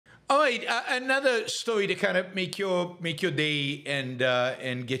All right, another story to kind of make your day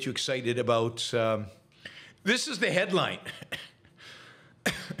and get you excited about. This is the headline.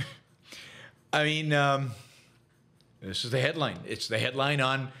 I mean, this is the headline. It's the headline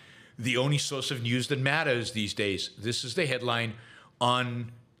on the only source of news that matters these days. This is the headline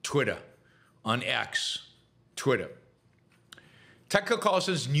on Twitter, on X, Twitter. Tucker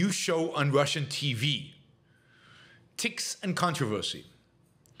Carlson's new show on Russian TV. Ticks and controversy.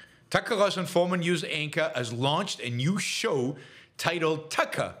 Tucker Carlson, former news anchor, has launched a new show titled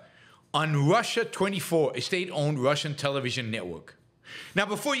Tucker on Russia 24, a state-owned Russian television network. Now,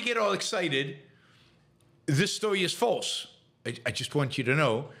 before you get all excited, this story is false. I just want you to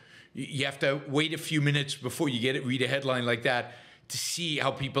know. You have to wait a few minutes before you read a headline like that to see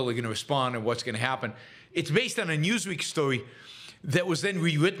how people are going to respond and what's going to happen. It's based on a Newsweek story that was then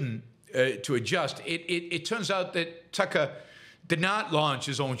rewritten to adjust. It turns out that Tucker did not launch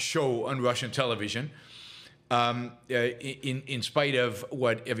his own show on Russian television, in spite of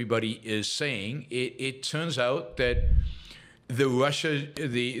what everybody is saying. It turns out that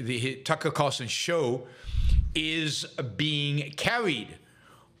the Tucker Carlson show is being carried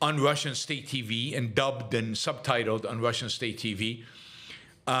on Russian state TV and dubbed and subtitled on Russian state TV.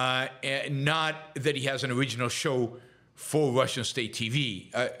 Not that he has an original show for Russian state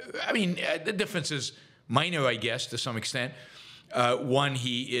TV. I mean, the difference is minor, I guess, to some extent. One,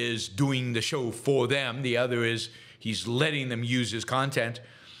 he is doing the show for them. The other is he's letting them use his content.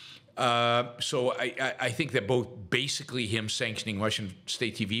 So I think they're both basically him sanctioning Russian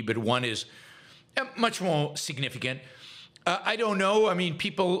state TV, but one is much more significant. I don't know. I mean,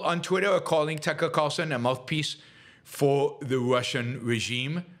 people on Twitter are calling Tucker Carlson a mouthpiece for the Russian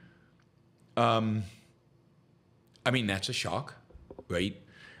regime. I mean, that's a shock, right?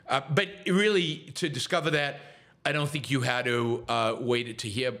 But really, to discover that, I don't think you had to wait to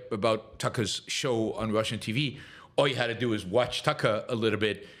hear about Tucker's show on Russian TV. All you had to do is watch Tucker a little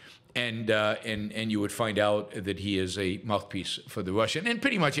bit, and you would find out that he is a mouthpiece for the Russian and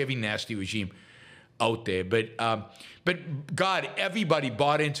pretty much every nasty regime out there. But God, everybody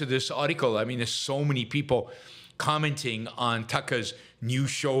bought into this article. I mean, there's so many people commenting on Tucker's new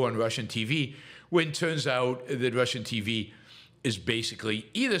show on Russian TV, when it turns out that Russian TV is basically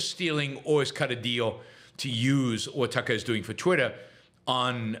either stealing or has cut a deal to use what Tucker is doing for Twitter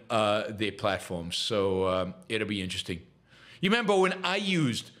on their platforms. So it'll be interesting. You remember when I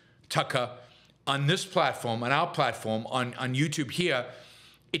used Tucker on this platform, on our platform, on YouTube here,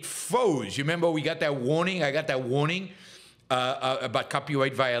 it froze. You remember we got that warning? I got that warning about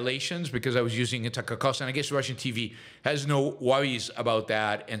copyright violations because I was using a Tucker Carlson. I guess Russian TV has no worries about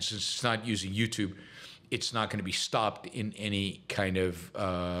that, and since it's not using YouTube, it's not going to be stopped in any kind of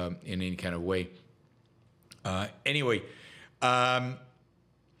way. Anyway,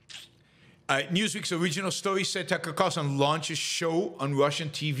 Newsweek's original story said Tucker Carlson launches show on Russian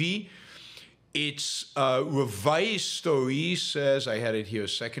TV. Its revised story says, I had it here a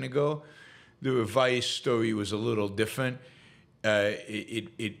second ago, the revised story was a little different.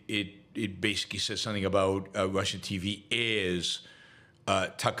 It basically says something about Russian TV is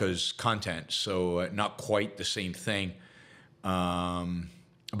Tucker's content, so not quite the same thing.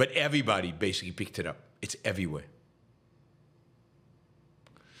 But everybody basically picked it up. It's everywhere.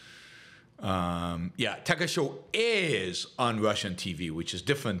 Yeah, Tucker's show is on Russian TV, which is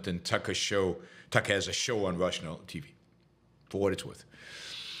different than Tucker's show. Tucker has a show on Russian TV, for what it's worth.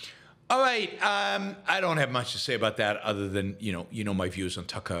 All right, I don't have much to say about that other than, you know my views on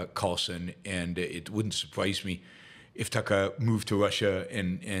Tucker Carlson, and it wouldn't surprise me if Tucker moved to Russia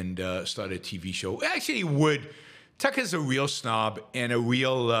and started a TV show. Actually, he would. Tucker's a real snob and a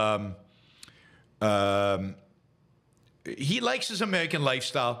real... he likes his American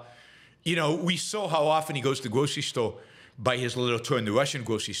lifestyle. You know, we saw how often he goes to the grocery store, by his little tour in the Russian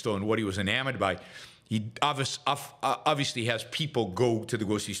grocery store and what he was enamored by. He obviously has people go to the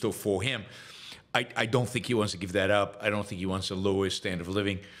grocery store for him. I don't think he wants to give that up. I don't think he wants to lower his standard of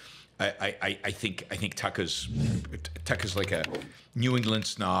living. I think Tucker's like a New England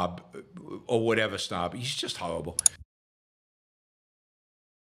snob or whatever snob. He's just horrible.